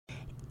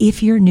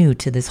if you're new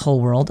to this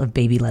whole world of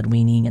baby-led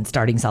weaning and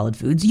starting solid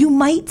foods, you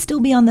might still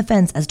be on the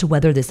fence as to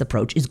whether this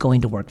approach is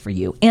going to work for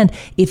you. And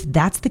if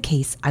that's the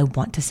case, I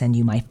want to send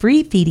you my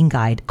free feeding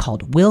guide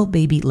called Will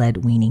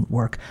Baby-Led Weaning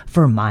Work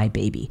for My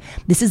Baby?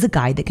 This is a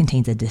guide that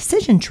contains a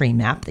decision tree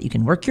map that you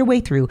can work your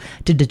way through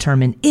to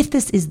determine if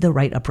this is the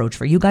right approach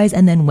for you guys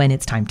and then when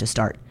it's time to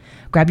start.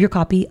 Grab your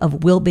copy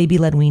of Will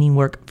Baby-Led Weaning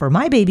Work for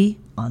My Baby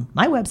on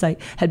my website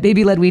at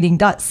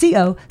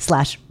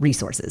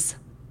babyledweaning.co/resources.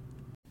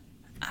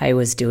 I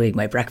was doing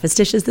my breakfast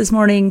dishes this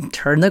morning,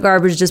 turned the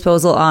garbage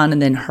disposal on, and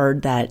then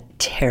heard that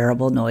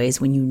terrible noise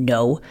when you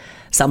know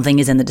something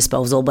is in the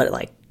disposal, but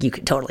like you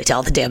could totally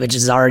tell the damage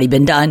has already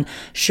been done.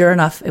 Sure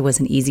enough, it was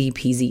an easy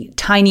peasy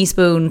tiny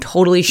spoon,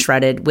 totally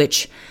shredded,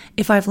 which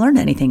if I've learned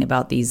anything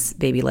about these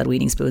baby-led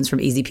weaning spoons from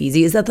Easy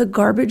Peasy is that the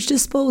garbage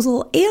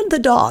disposal and the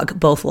dog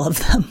both love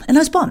them. And I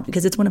was bummed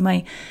because it's one of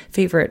my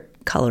favorite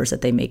colors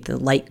that they make, the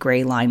light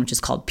gray line, which is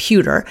called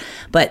pewter.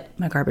 But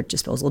my garbage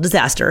disposal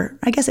disaster,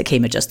 I guess it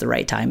came at just the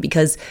right time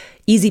because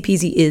Easy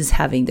Peasy is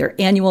having their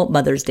annual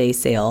Mother's Day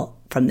sale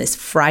from this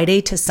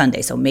Friday to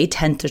Sunday, so May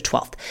 10th to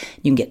 12th.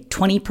 You can get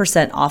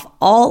 20% off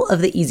all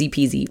of the Easy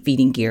Peasy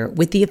feeding gear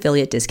with the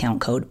affiliate discount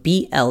code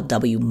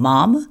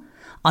BLWMOM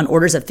on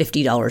orders of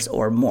 $50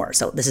 or more.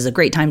 So this is a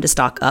great time to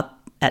stock up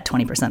at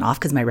 20% off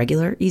because my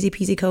regular Easy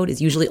Peasy code is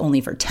usually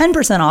only for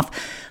 10% off.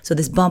 So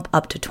this bump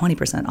up to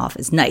 20% off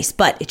is nice,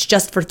 but it's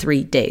just for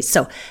 3 days.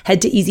 So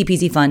head to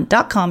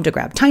easypeasyfun.com to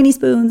grab tiny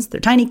spoons,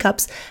 their tiny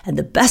cups, and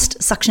the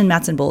best suction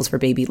mats and bowls for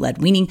baby-led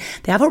weaning.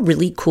 They have a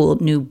really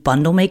cool new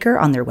bundle maker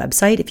on their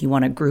website if you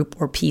want to group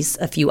or piece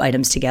a few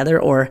items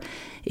together, or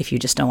if you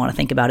just don't want to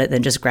think about it,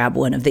 then just grab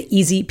one of the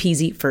Easy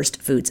Peasy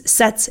First Foods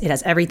sets. It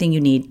has everything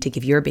you need to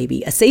give your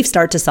baby a safe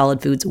start to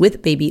solid foods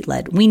with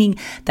baby-led weaning.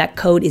 That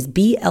code is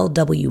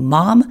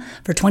BLWMOM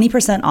for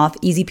 20% off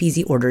Easy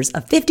Peasy orders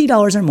of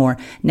 $50 or more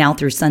now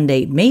through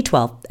Sunday, May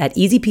 12th at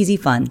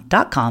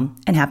easypeasyfun.com.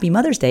 And happy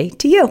Mother's Day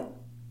to you.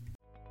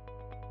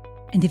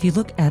 And if you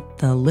look at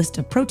the list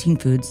of protein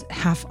foods,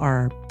 half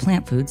are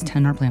plant foods,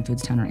 10 are plant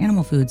foods, 10 are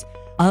animal foods.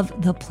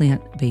 Of the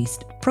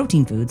plant-based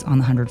protein foods on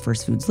the 100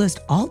 First Foods list,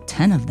 all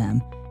 10 of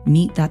them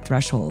meet that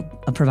threshold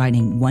of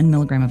providing 1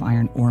 milligram of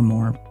iron or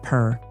more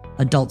per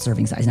adult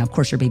serving size. Now, of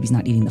course, your baby's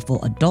not eating the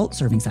full adult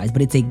serving size,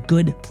 but it's a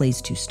good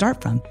place to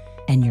start from.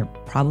 And you're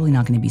probably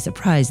not going to be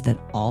surprised that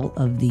all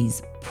of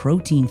these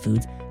protein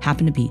foods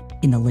happen to be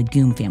in the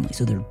legume family.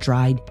 So they're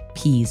dried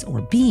peas or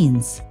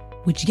beans,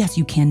 which, yes,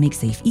 you can make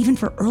safe even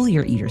for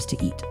earlier eaters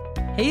to eat.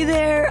 Hey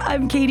there,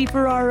 I'm Katie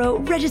Ferraro,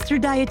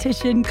 registered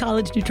dietitian,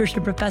 college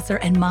nutrition professor,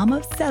 and mom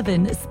of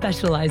 7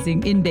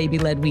 specializing in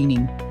baby-led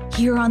weaning.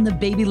 Here on the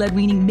Baby-Led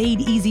Weaning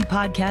Made Easy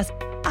podcast,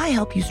 I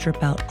help you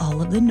strip out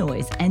all of the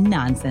noise and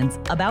nonsense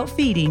about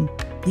feeding,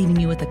 leaving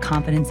you with the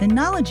confidence and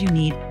knowledge you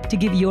need to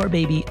give your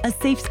baby a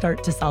safe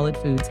start to solid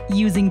foods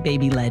using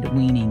baby-led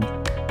weaning.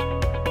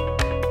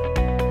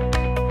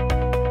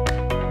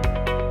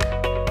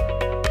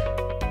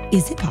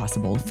 Is it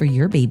possible for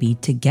your baby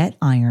to get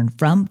iron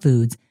from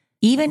foods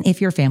even if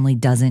your family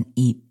doesn't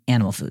eat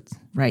animal foods,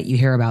 right? You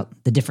hear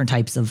about the different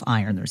types of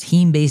iron. There's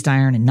heme-based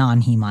iron and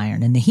non-heme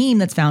iron. And the heme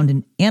that's found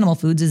in animal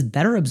foods is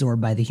better absorbed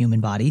by the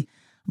human body.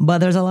 But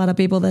there's a lot of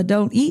people that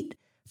don't eat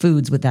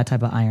foods with that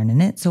type of iron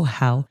in it. So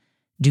how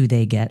do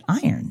they get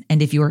iron?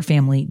 And if your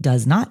family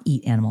does not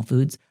eat animal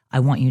foods, I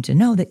want you to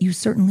know that you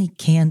certainly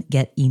can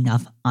get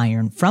enough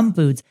iron from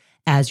foods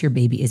as your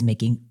baby is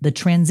making the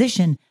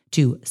transition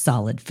to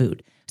solid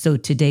food. So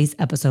today's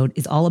episode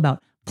is all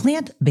about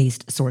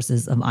plant-based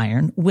sources of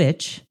iron,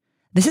 which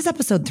this is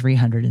episode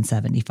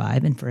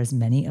 375. And for as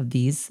many of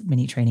these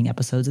mini training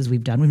episodes as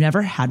we've done, we've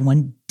never had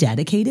one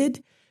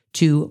dedicated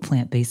to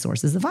plant-based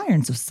sources of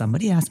iron. So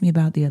somebody asked me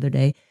about it the other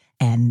day,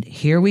 and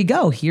here we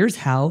go. Here's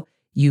how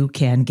you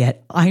can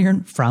get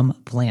iron from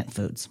plant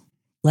foods.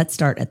 Let's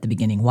start at the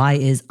beginning. Why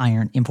is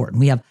iron important?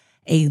 We have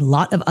a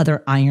lot of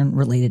other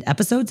iron-related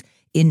episodes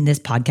in this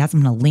podcast.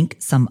 I'm going to link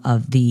some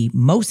of the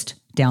most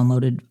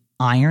downloaded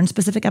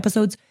iron-specific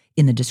episodes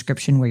in the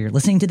description where you're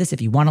listening to this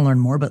if you want to learn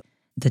more about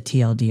the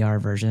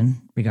TLDR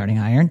version regarding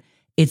iron.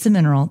 It's a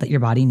mineral that your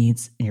body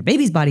needs and your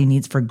baby's body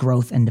needs for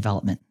growth and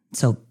development.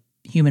 So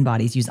human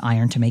bodies use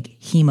iron to make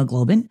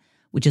hemoglobin,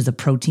 which is a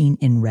protein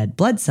in red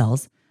blood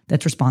cells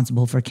that's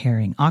responsible for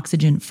carrying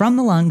oxygen from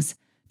the lungs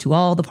to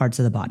all the parts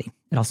of the body.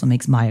 It also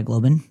makes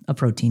myoglobin, a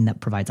protein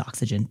that provides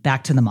oxygen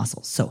back to the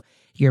muscles. So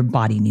your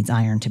body needs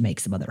iron to make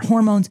some other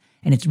hormones,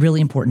 and it's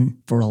really important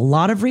for a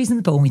lot of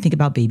reasons. But when we think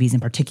about babies in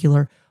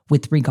particular,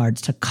 with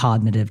regards to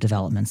cognitive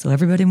development. So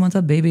everybody wants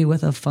a baby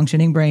with a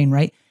functioning brain,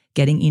 right?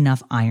 Getting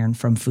enough iron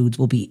from foods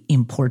will be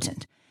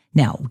important.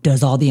 Now,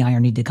 does all the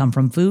iron need to come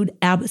from food?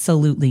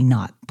 Absolutely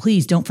not.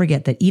 Please don't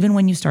forget that even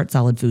when you start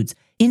solid foods,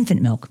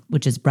 infant milk,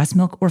 which is breast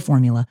milk or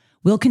formula,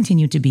 will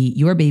continue to be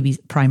your baby's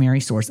primary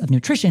source of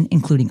nutrition,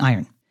 including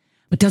iron.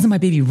 But doesn't my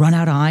baby run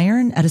out of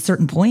iron at a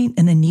certain point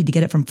and then need to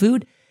get it from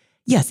food?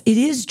 Yes, it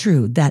is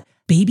true that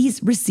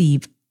babies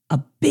receive a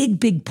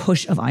big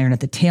push of iron at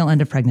the tail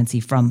end of pregnancy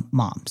from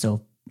mom.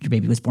 So your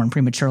baby was born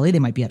prematurely, they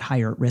might be at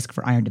higher risk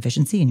for iron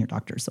deficiency, and your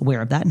doctor's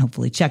aware of that and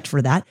hopefully checked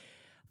for that.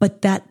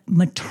 But that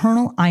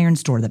maternal iron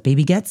store that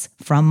baby gets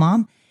from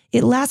mom,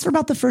 it lasts for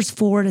about the first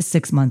 4 to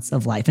 6 months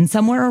of life. And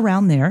somewhere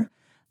around there,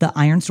 the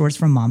iron stores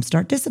from mom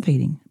start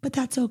dissipating. But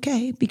that's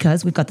okay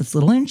because we've got this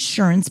little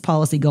insurance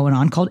policy going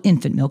on called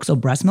infant milk. So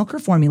breast milk or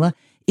formula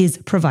is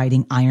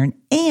providing iron,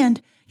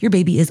 and your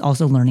baby is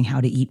also learning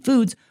how to eat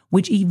foods,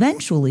 which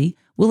eventually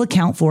will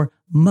account for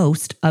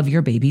most of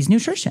your baby's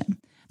nutrition.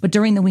 But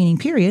during the weaning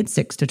period,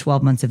 6 to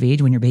 12 months of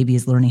age, when your baby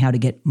is learning how to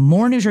get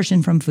more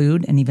nutrition from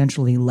food and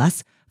eventually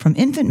less from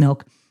infant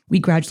milk, we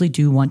gradually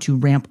do want to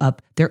ramp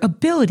up their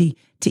ability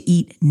to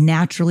eat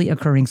naturally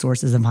occurring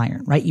sources of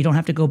iron, right? You don't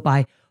have to go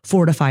buy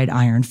fortified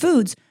iron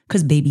foods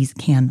because babies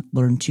can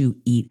learn to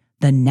eat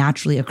the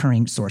naturally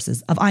occurring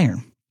sources of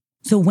iron.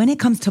 So when it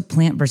comes to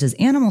plant versus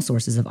animal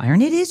sources of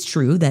iron, it is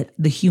true that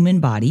the human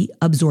body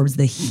absorbs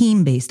the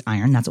heme-based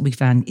iron. That's what we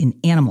found in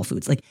animal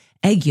foods like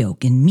egg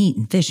yolk and meat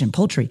and fish and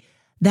poultry.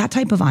 That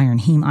type of iron,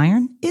 heme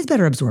iron, is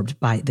better absorbed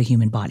by the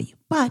human body.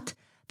 But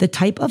the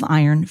type of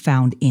iron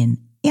found in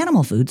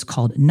animal foods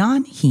called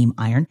non-heme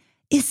iron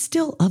is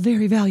still a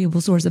very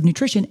valuable source of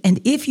nutrition.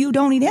 And if you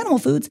don't eat animal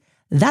foods,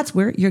 that's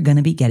where you're going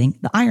to be getting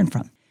the iron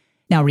from.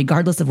 Now,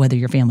 regardless of whether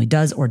your family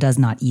does or does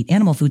not eat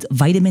animal foods,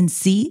 vitamin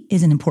C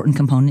is an important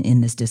component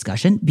in this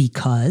discussion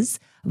because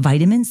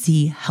vitamin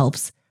C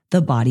helps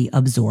the body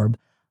absorb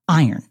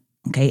iron.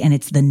 Okay. And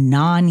it's the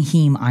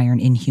non-heme iron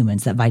in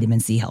humans that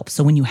vitamin C helps.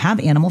 So when you have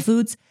animal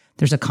foods,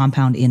 there's a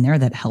compound in there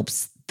that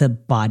helps the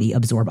body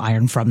absorb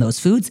iron from those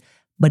foods.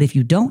 But if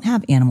you don't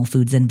have animal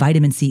foods, then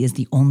vitamin C is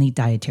the only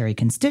dietary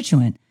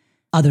constituent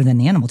other than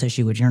the animal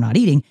tissue, which you're not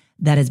eating,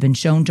 that has been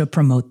shown to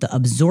promote the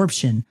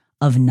absorption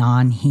of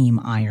non-heme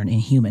iron in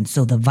humans.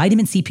 So the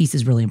vitamin C piece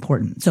is really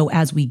important. So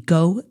as we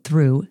go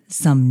through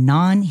some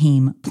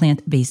non-heme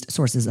plant-based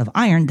sources of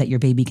iron that your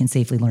baby can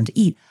safely learn to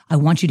eat, I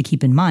want you to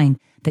keep in mind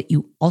that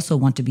you also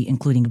want to be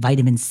including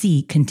vitamin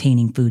C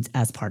containing foods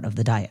as part of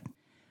the diet.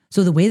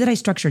 So the way that I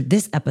structured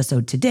this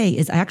episode today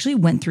is I actually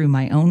went through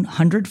my own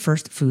 100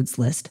 First Foods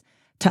list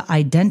to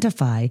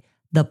identify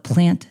the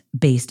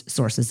plant-based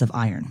sources of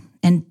iron.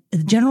 And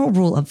the general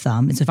rule of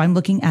thumb is if I'm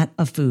looking at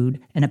a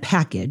food and a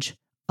package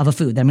of a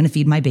food that I'm going to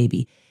feed my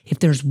baby, if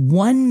there's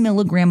 1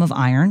 milligram of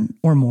iron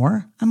or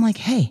more, I'm like,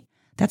 hey,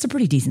 that's a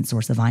pretty decent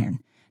source of iron.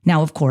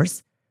 Now, of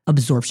course,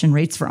 absorption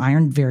rates for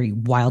iron vary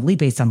wildly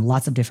based on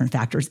lots of different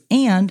factors,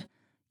 and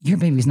your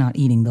baby's not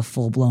eating the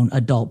full-blown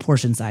adult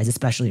portion size,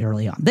 especially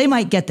early on. They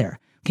might get there.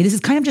 Okay, this is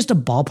kind of just a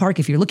ballpark.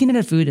 If you're looking at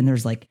a food and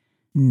there's like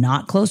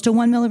not close to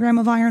 1 milligram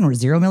of iron or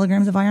 0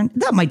 milligrams of iron,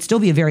 that might still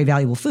be a very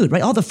valuable food,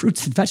 right? All the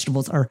fruits and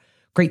vegetables are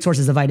great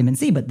sources of vitamin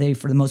C, but they,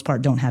 for the most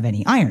part, don't have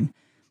any iron.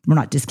 We're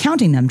not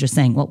discounting them, just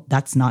saying, well,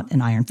 that's not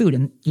an iron food.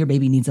 And your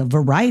baby needs a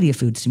variety of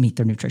foods to meet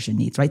their nutrition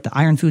needs, right? The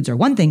iron foods are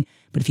one thing,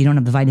 but if you don't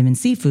have the vitamin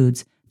C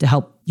foods to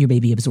help your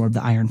baby absorb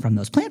the iron from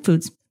those plant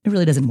foods, it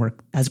really doesn't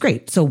work as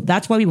great. So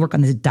that's why we work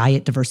on this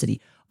diet diversity,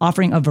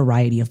 offering a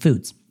variety of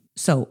foods.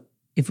 So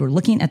if we're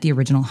looking at the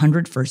original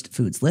 100 First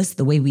Foods list,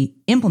 the way we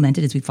implement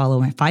it is we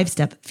follow a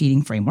 5-step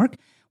feeding framework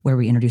where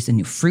we introduce a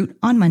new fruit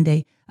on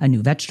Monday, a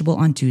new vegetable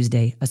on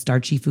Tuesday, a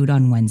starchy food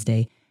on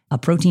Wednesday, a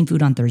protein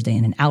food on Thursday,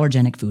 and an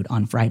allergenic food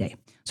on Friday.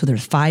 So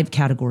there's 5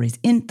 categories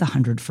in the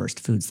 100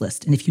 First Foods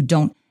list. And if you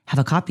don't have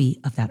a copy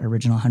of that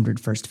original 100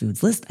 First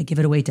Foods list, I give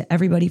it away to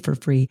everybody for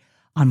free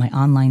on my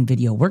online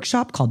video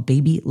workshop called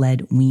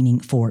Baby-Led Weaning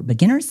for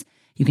Beginners.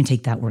 You can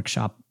take that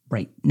workshop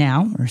right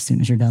now, or as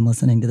soon as you're done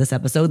listening to this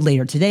episode,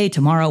 later today,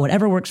 tomorrow,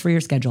 whatever works for your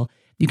schedule.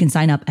 You can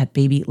sign up at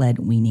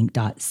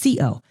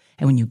babyledweaning.co.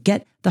 And when you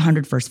get the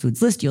 100 First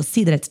Foods list, you'll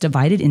see that it's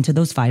divided into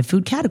those 5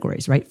 food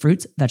categories, right?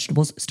 Fruits,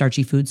 vegetables,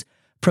 starchy foods,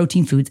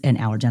 protein foods, and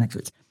allergenic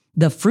foods.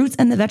 The fruits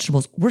and the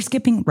vegetables, we're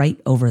skipping right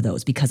over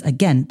those because,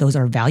 again, those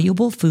are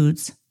valuable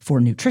foods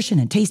for nutrition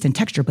and taste and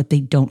texture, but they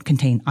don't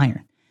contain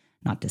iron.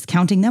 Not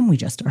discounting them, we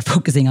just are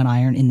focusing on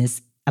iron in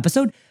this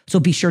episode.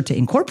 So be sure to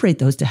incorporate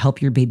those to help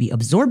your baby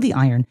absorb the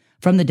iron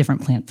from the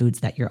different plant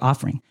foods that you're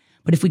offering.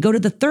 But if we go to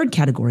the third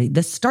category,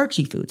 the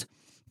starchy foods,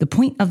 the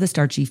point of the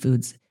starchy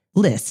foods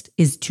list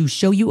is to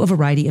show you a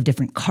variety of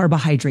different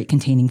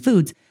carbohydrate-containing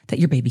foods that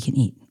your baby can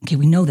eat. Okay,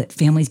 we know that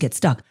families get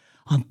stuck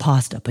on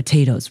pasta,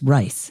 potatoes,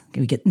 rice.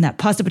 Okay, we get in that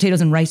pasta, potatoes,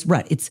 and rice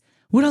rut. It's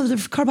what other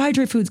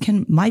carbohydrate foods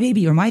can my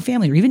baby or my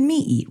family or even me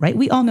eat, right?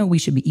 We all know we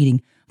should be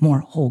eating more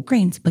whole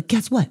grains, but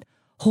guess what?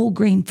 Whole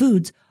grain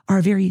foods are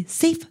a very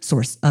safe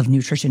source of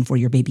nutrition for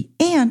your baby,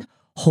 and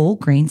whole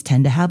grains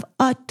tend to have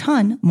a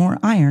ton more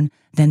iron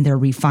than their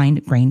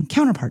refined grain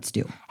counterparts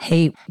do.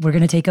 Hey, we're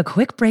going to take a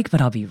quick break, but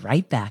I'll be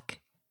right back.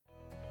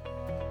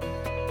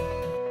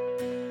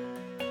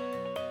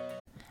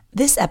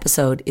 This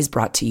episode is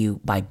brought to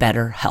you by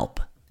BetterHelp.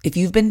 If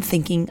you've been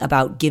thinking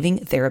about giving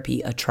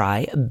therapy a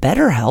try,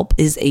 BetterHelp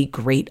is a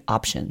great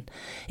option.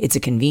 It's a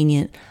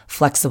convenient,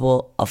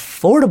 flexible,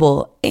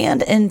 affordable,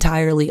 and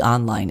entirely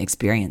online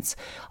experience.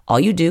 All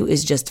you do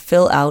is just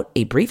fill out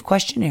a brief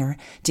questionnaire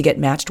to get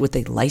matched with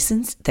a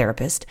licensed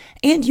therapist,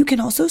 and you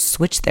can also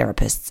switch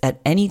therapists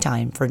at any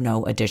time for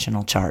no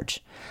additional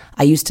charge.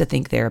 I used to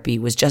think therapy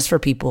was just for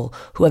people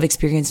who have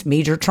experienced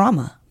major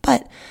trauma,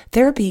 But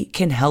therapy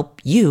can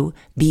help you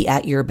be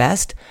at your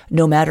best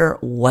no matter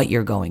what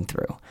you're going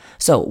through.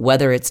 So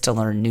whether it's to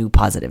learn new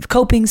positive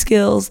coping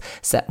skills,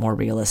 set more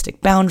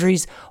realistic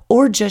boundaries,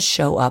 or just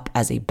show up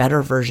as a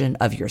better version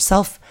of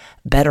yourself,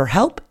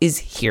 BetterHelp is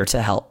here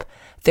to help.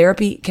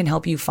 Therapy can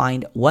help you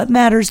find what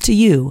matters to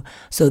you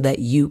so that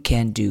you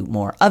can do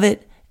more of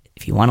it.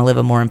 If you want to live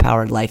a more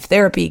empowered life,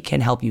 therapy can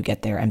help you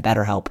get there, and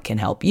BetterHelp can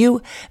help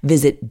you.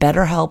 Visit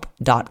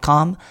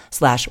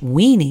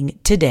betterhelp.com/weaning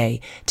today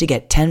to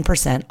get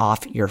 10%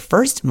 off your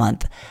first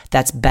month.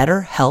 That's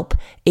BetterHelp,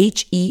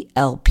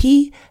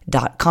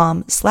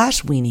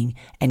 HELP.com/weaning,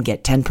 and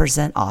get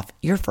 10% off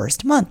your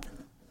first month.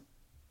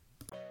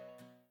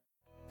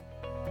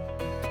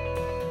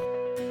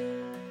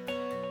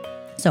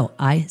 So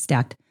I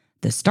stacked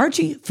the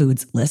starchy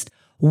foods list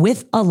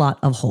with a lot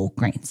of whole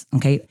grains,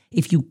 okay?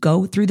 If you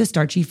go through the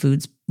starchy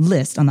foods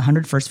list on the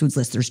 100 First Foods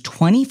list, there's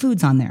 20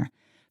 foods on there.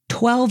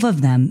 12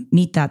 of them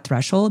meet that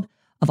threshold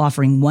of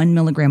offering 1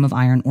 milligram of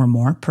iron or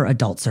more per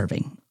adult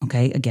serving,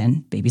 okay?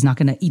 Again, baby's not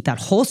gonna eat that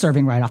whole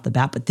serving right off the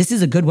bat, but this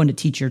is a good one to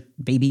teach your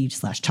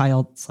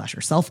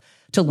baby/child/yourself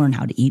to learn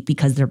how to eat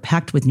because they're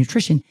packed with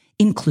nutrition,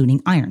 including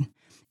iron.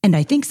 And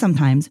I think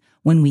sometimes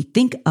when we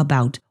think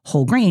about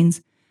whole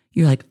grains,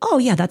 you're like, oh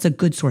yeah, that's a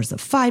good source of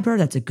fiber,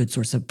 that's a good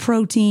source of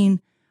protein.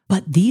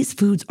 But these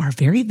foods are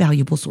very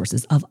valuable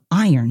sources of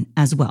iron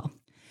as well.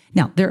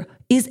 Now, there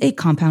is a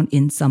compound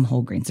in some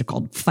whole grains, they're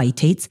called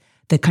phytates,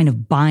 that kind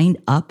of bind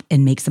up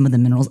and make some of the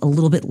minerals a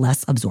little bit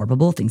less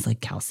absorbable, things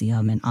like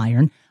calcium and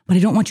iron. But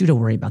I don't want you to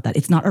worry about that.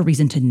 It's not a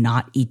reason to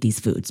not eat these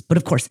foods. But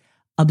of course,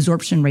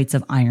 absorption rates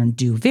of iron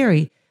do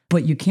vary,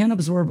 but you can't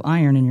absorb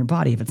iron in your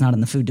body if it's not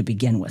in the food to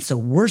begin with. So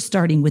we're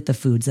starting with the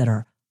foods that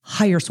are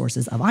higher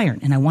sources of iron.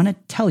 And I want to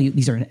tell you,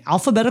 these are in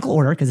alphabetical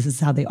order because this is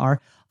how they are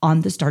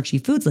on the starchy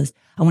foods list.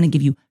 I want to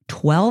give you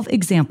 12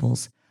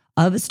 examples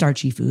of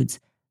starchy foods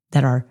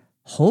that are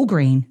whole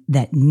grain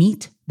that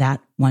meet that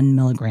 1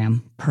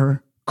 milligram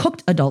per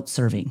cooked adult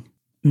serving. I'm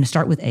going to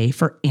start with A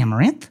for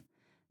amaranth,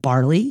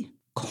 barley,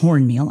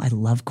 cornmeal. I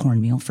love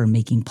cornmeal for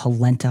making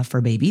polenta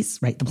for babies,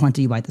 right? The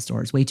polenta you buy at the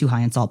store is way too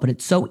high in salt, but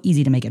it's so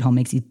easy to make at home.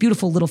 Makes these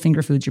beautiful little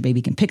finger foods your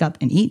baby can pick up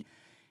and eat.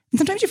 And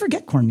sometimes you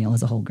forget cornmeal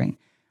is a whole grain.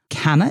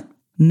 Kamut,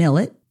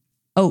 millet,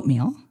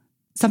 oatmeal.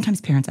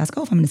 Sometimes parents ask,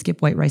 if I'm going to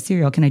skip white rice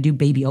cereal, can I do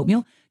baby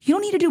oatmeal? You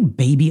don't need to do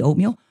baby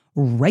oatmeal.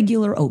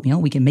 Regular oatmeal,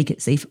 we can make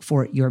it safe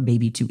for your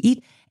baby to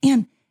eat.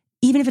 And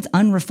even if it's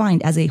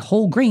unrefined as a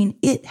whole grain,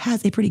 it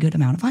has a pretty good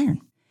amount of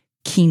iron.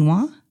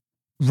 Quinoa,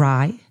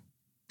 rye,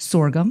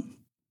 sorghum,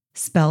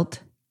 spelt,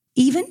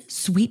 even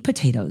sweet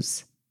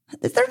potatoes.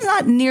 There's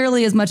not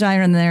nearly as much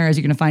iron in there as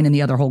you're going to find in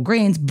the other whole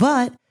grains,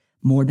 but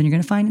more than you're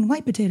going to find in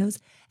white potatoes.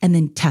 And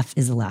then teff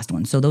is the last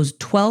one. So those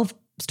 12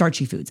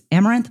 starchy foods: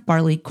 amaranth,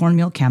 barley,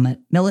 cornmeal, kamut,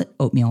 millet,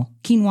 oatmeal,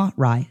 quinoa,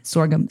 rye,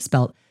 sorghum,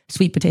 spelt,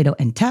 sweet potato,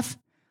 and teff,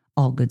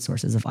 all good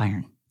sources of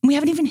iron. We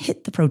haven't even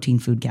hit the protein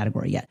food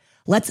category yet.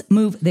 Let's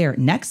move there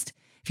next.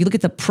 If you look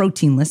at the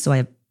protein list, so I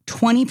have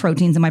 20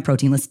 proteins in my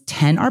protein list,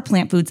 10 are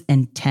plant foods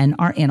and 10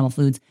 are animal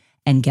foods.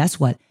 And guess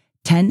what?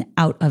 10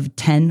 out of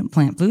 10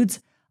 plant foods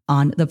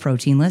on the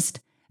protein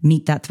list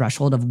meet that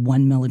threshold of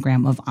 1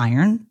 milligram of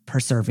iron per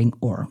serving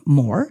or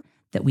more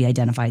that we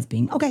identify as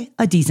being,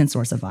 a decent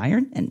source of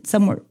iron and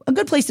somewhere a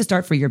good place to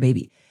start for your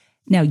baby.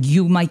 Now,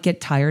 you might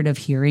get tired of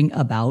hearing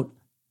about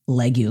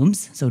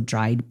legumes, so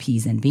dried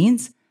peas and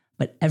beans,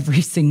 but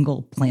every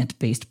single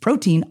plant-based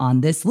protein on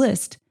this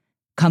list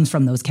comes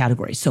from those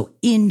categories. So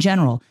in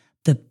general,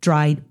 the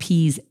dried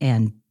peas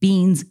and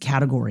beans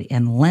category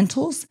and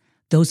lentils,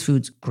 those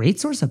foods, great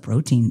source of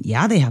protein.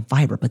 Yeah, they have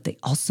fiber, but they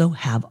also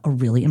have a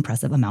really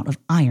impressive amount of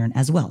iron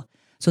as well.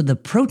 So the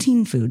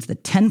protein foods, the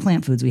 10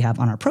 plant foods we have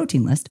on our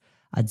protein list,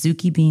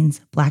 adzuki beans,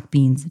 black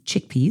beans,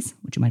 chickpeas,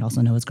 which you might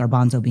also know as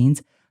garbanzo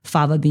beans,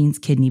 fava beans,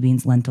 kidney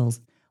beans,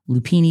 lentils,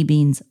 lupini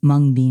beans,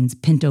 mung beans,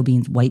 pinto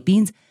beans, white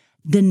beans.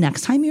 The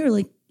next time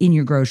you're in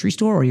your grocery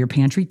store or your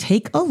pantry,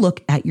 take a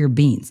look at your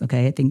beans,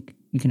 okay? I think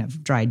you can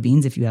have dried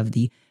beans if you have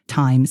the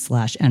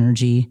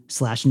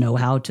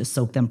time/energy/know-how to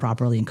soak them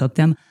properly and cook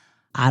them.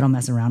 I don't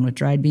mess around with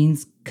dried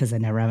beans because I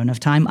never have enough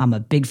time. I'm a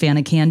big fan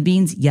of canned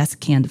beans. Yes,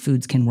 canned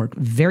foods can work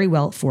very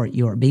well for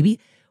your baby.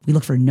 We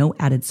look for no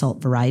added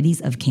salt varieties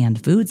of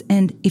canned foods.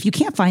 And if you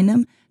can't find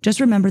them, just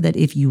remember that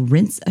if you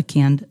rinse a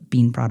canned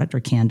bean product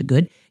or canned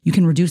good, you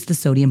can reduce the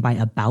sodium by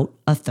about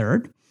a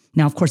third.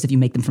 Now, of course, if you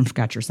make them from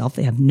scratch yourself,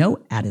 they have no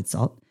added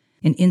salt.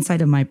 And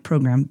inside of my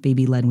program,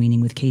 Baby Led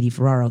Weaning with Katie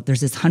Ferraro,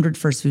 there's this 100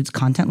 First Foods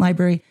content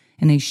library,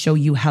 and I show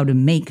you how to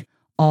make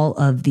all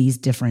of these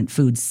different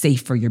foods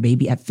safe for your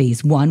baby at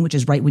phase 1, which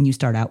is right when you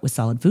start out with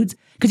solid foods.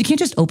 Because you can't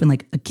just open a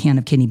can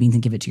of kidney beans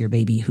and give it to your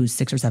baby who's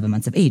 6 or 7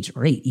 months of age,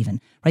 or 8 even,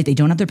 right? They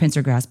don't have their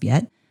pincer grasp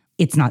yet.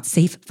 It's not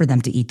safe for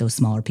them to eat those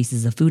smaller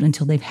pieces of food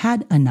until they've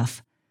had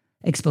enough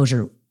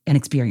exposure and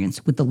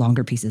experience with the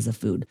longer pieces of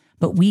food.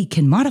 But we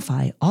can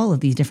modify all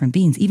of these different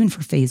beans, even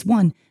for phase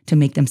 1, to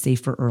make them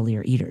safe for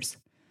earlier eaters.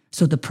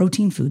 So the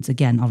protein foods,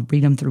 again, I'll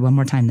read them through one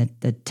more time.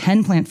 The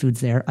 10 plant foods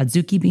there: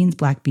 adzuki beans,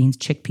 black beans,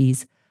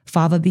 chickpeas,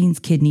 fava beans,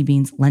 kidney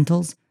beans,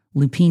 lentils,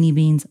 lupini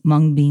beans,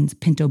 mung beans,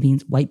 pinto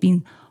beans, white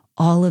beans.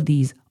 All of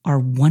these are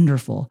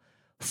wonderful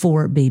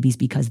for babies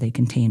because they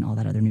contain all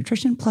that other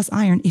nutrition plus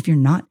iron if you're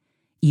not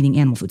eating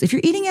animal foods. If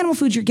you're eating animal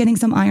foods, you're getting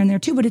some iron there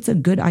too, but it's a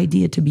good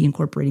idea to be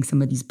incorporating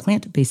some of these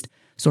plant-based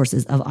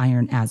sources of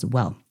iron as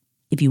well.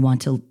 If you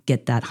want to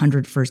get that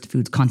 100 First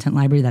Foods content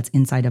library that's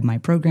inside of my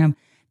program,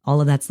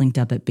 all of that's linked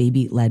up at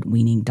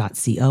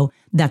babyledweaning.co.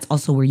 That's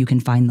also where you can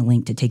find the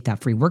link to take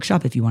that free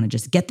workshop if you want to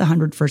just get the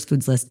 100 First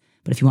Foods list.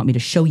 But if you want me to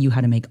show you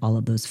how to make all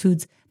of those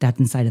foods, that's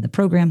inside of the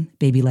program,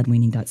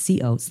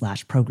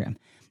 babyledweaning.co/program.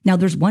 Now,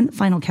 there's one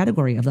final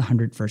category of the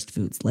 100 First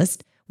Foods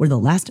list where the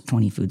last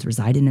 20 foods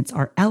reside, and it's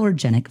our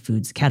allergenic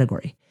foods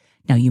category.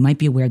 Now, you might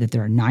be aware that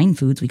there are 9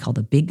 foods we call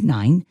the Big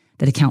 9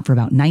 that account for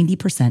about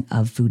 90%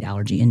 of food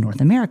allergy in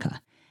North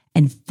America.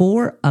 And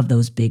 4 of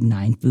those Big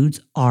 9 foods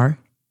are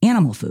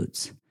animal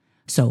foods.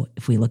 So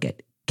if we look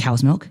at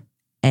cow's milk,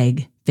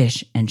 egg,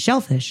 fish, and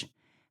shellfish,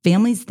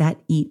 families that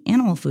eat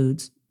animal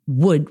foods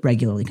would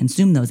regularly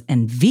consume those,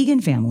 and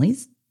vegan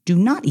families do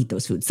not eat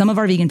those foods. Some of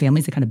our vegan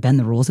families, they kind of bend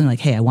the rules and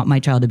like, hey, I want my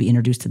child to be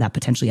introduced to that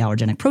potentially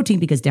allergenic protein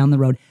because down the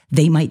road,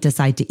 they might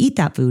decide to eat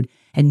that food.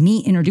 And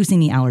me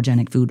introducing the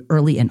allergenic food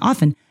early and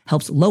often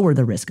helps lower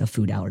the risk of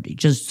food allergy.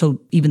 Just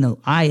so even though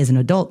I, as an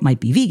adult, might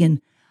be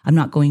vegan, I'm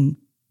not going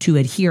to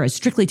adhere as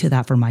strictly to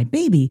that for my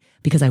baby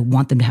because I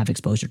want them to have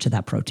exposure to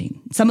that protein.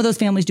 Some of those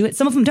families do it.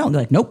 Some of them don't.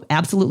 They're like, nope,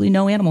 absolutely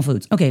no animal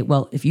foods. Okay,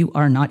 well, if you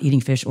are not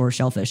eating fish or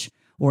shellfish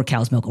or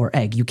cow's milk or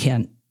egg,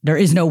 there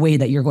is no way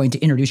that you're going to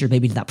introduce your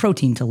baby to that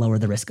protein to lower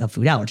the risk of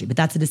food allergy. But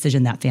that's a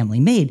decision that family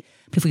made.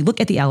 But if we look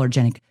at the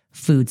allergenic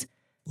foods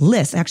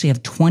list, I actually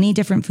have 20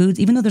 different foods.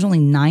 Even though there's only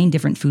 9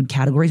 different food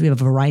categories, we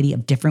have a variety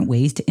of different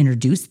ways to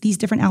introduce these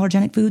different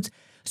allergenic foods.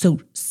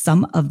 So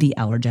some of the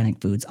allergenic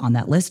foods on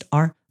that list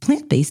are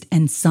plant-based,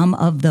 and some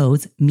of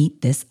those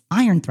meet this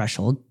iron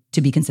threshold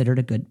to be considered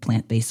a good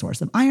plant-based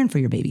source of iron for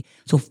your baby.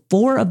 So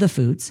 4 of the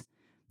foods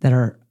that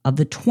are of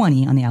the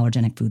 20 on the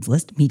allergenic foods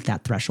list meet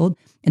that threshold.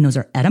 And those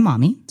are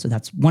edamame. So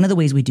that's one of the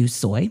ways we do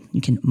soy. You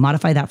can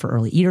modify that for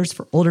early eaters.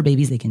 For older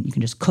babies, you can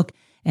just cook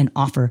and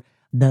offer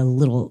the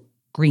little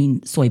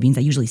green soybeans.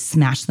 I usually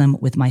smash them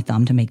with my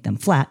thumb to make them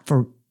flat.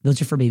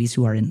 Those are for babies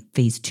who are in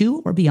phase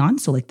 2 or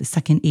beyond. So like the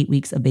second 8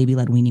 weeks of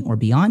baby-led weaning or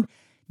beyond,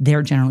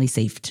 they're generally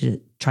safe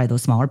to try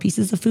those smaller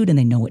pieces of food and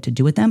they know what to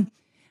do with them.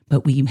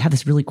 But we have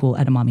this really cool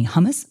edamame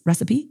hummus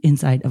recipe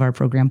inside of our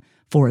program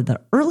for the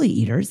early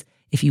eaters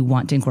if you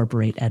want to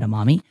incorporate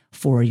edamame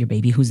for your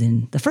baby who's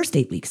in the first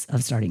 8 weeks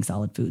of starting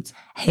solid foods.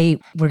 Hey,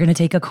 we're going to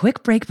take a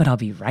quick break, but I'll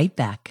be right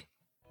back.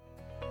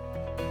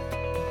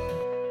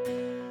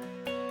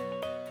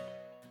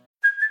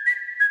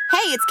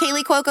 Hey, it's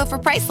Kaylee Cuoco for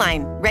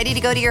Priceline. Ready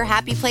to go to your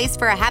happy place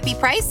for a happy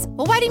price?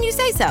 Well, why didn't you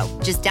say so?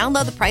 Just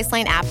download the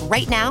Priceline app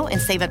right now and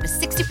save up to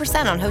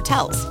 60% on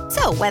hotels.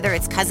 So whether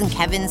it's Cousin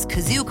Kevin's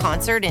Kazoo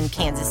Concert in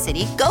Kansas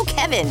City, go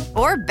Kevin,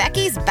 or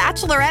Becky's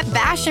Bachelorette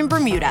Bash in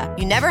Bermuda,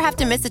 you never have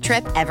to miss a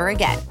trip ever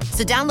again.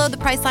 So download the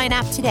Priceline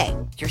app today.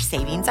 Your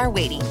savings are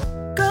waiting.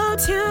 Go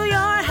to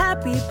your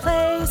happy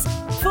place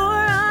for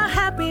a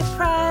happy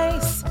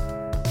price.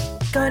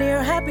 Go to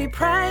your happy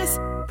price,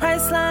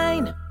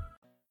 Priceline.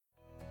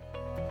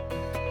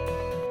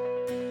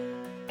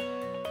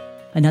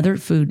 Another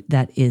food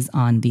that is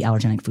on the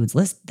allergenic foods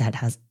list that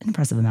has an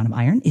impressive amount of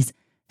iron is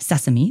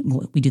sesame.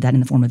 We do that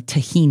in the form of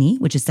tahini,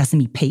 which is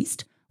sesame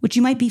paste, which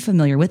you might be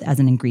familiar with as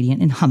an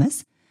ingredient in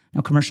hummus. Now,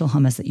 commercial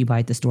hummus that you buy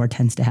at the store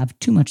tends to have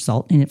too much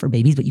salt in it for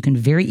babies, but you can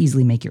very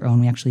easily make your own.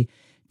 We actually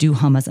do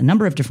hummus a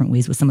number of different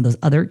ways with some of those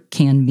other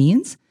canned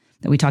beans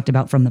that we talked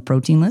about from the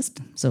protein list.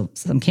 So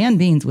some canned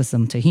beans with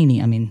some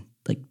tahini,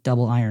 like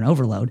double iron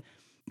overload.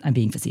 I'm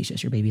being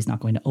facetious. Your baby's not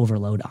going to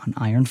overload on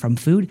iron from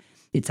food.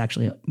 It's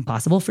actually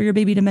impossible for your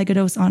baby to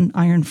megadose on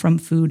iron from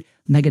food.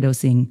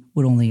 Megadosing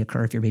would only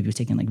occur if your baby was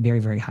taking like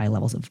very, very high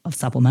levels of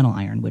supplemental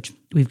iron, which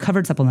we've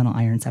covered supplemental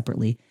iron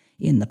separately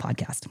in the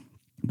podcast,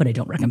 but I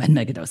don't recommend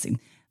megadosing.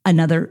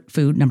 Another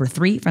food, number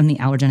 3 from the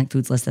allergenic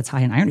foods list that's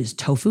high in iron is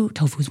tofu.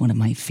 Tofu is one of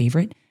my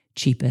favorite,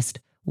 cheapest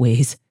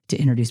ways to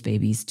introduce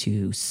babies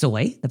to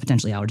soy, the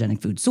potentially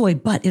allergenic food soy,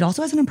 but it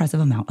also has an impressive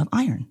amount of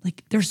iron.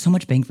 Like there's so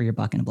much bang for your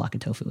buck in a block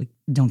of tofu. Like,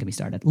 don't get me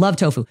started. Love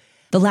tofu.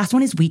 The last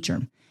one is wheat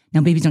germ. Now,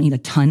 babies don't eat a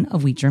ton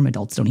of wheat germ.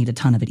 Adults don't eat a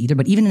ton of it either.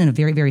 But even in a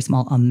very, very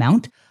small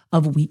amount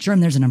of wheat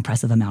germ, there's an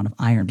impressive amount of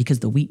iron because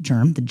the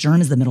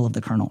germ is the middle of the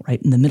kernel, right?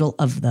 In the middle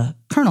of the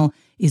kernel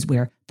is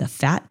where the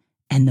fat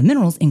and the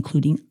minerals,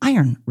 including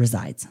iron,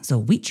 resides. So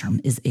wheat germ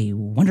is a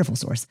wonderful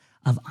source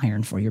of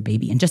iron for your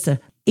baby. And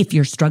if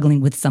you're struggling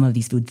with some of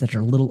these foods that are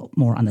a little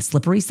more on the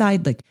slippery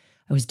side, like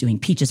I was doing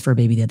peaches for a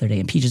baby the other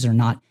day, and peaches are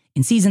not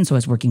in season. So I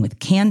was working with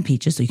canned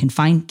peaches. So you can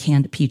find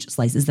canned peach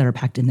slices that are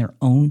packed in their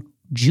own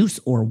juice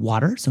or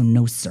water, so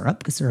no syrup,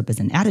 because syrup is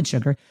an added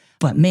sugar.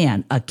 But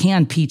man, a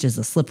canned peach is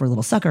a slippery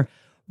little sucker.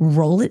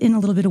 roll it in a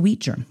little bit of wheat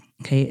germ.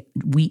 Okay,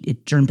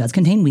 germ does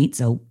contain wheat,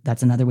 so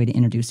that's another way to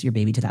introduce your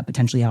baby to that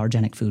potentially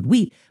allergenic food,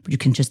 wheat. But you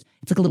can it's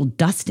like a little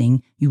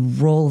dusting. You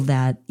roll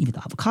that, either the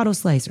avocado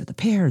slice or the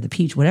pear or the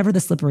peach, whatever the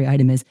slippery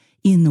item is,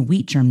 in the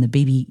wheat germ.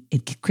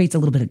 It creates a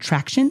little bit of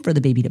traction for the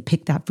baby to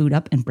pick that food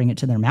up and bring it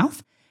to their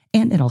mouth.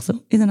 And it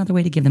also is another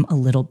way to give them a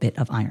little bit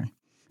of iron.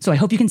 So I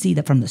hope you can see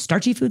that from the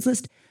starchy foods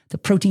list, the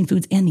protein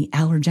foods, and the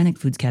allergenic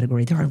foods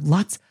category, there are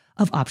lots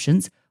of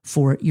options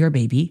for your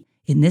baby.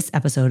 In this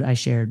episode, I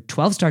shared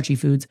 12 starchy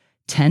foods,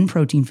 10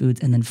 protein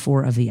foods, and then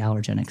 4 of the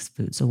allergenic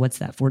foods. So what's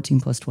that?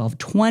 14 plus 12,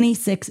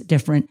 26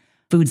 different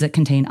foods that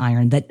contain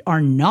iron that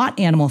are not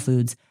animal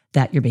foods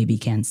that your baby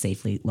can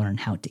safely learn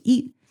how to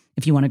eat.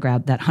 If you want to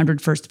grab that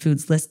 100 First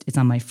Foods list, it's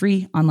on my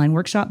free online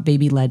workshop,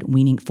 Baby-Led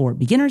Weaning for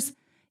Beginners.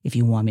 If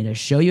you want me to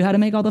show you how to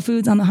make all the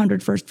foods on the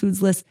 100 First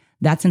Foods list,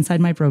 that's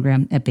inside my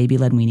program at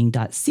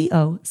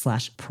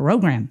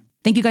babyledweaning.co/program.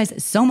 Thank you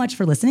guys so much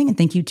for listening, and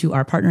thank you to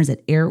our partners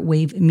at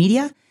Airwave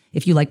Media.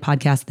 If you like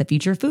podcasts that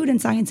feature food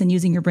and science and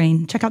using your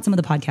brain, check out some of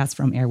the podcasts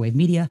from Airwave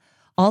Media.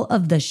 All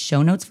of the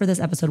show notes for this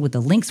episode with the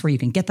links where you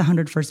can get the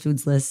 100 First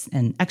Foods list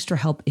and extra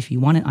help if you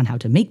want it on how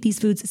to make these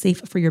foods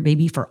safe for your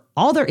baby for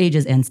all their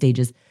ages and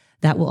stages,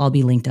 that will all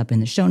be linked up in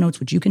the show notes,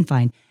 which you can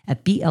find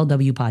at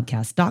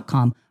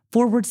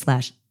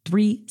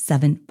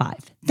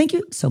blwpodcast.com/375. Thank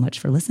you so much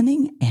for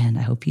listening, and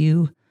I hope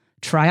you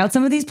try out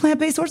some of these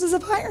plant-based sources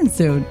of iron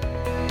soon.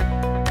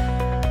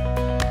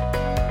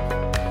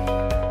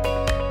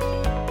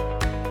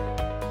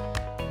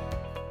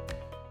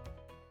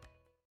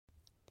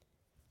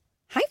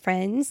 Hi,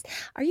 friends.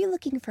 Are you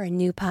looking for a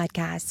new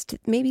podcast?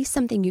 Maybe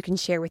something you can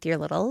share with your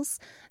littles?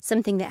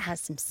 Something that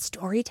has some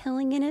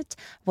storytelling in it?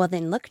 Well,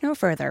 then look no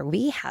further.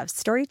 We have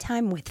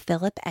Storytime with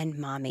Philip and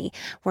Mommy,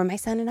 where my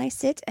son and I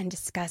sit and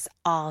discuss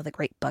all the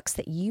great books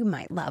that you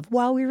might love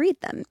while we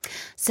read them.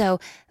 So,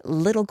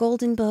 Little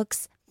Golden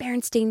Books,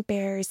 Berenstain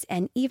Bears,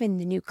 and even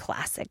the new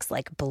classics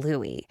like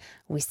Bluey.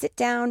 We sit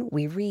down,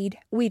 we read,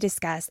 we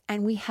discuss,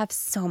 and we have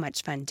so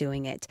much fun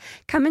doing it.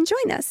 Come and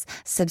join us.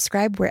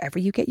 Subscribe wherever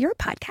you get your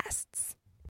podcasts.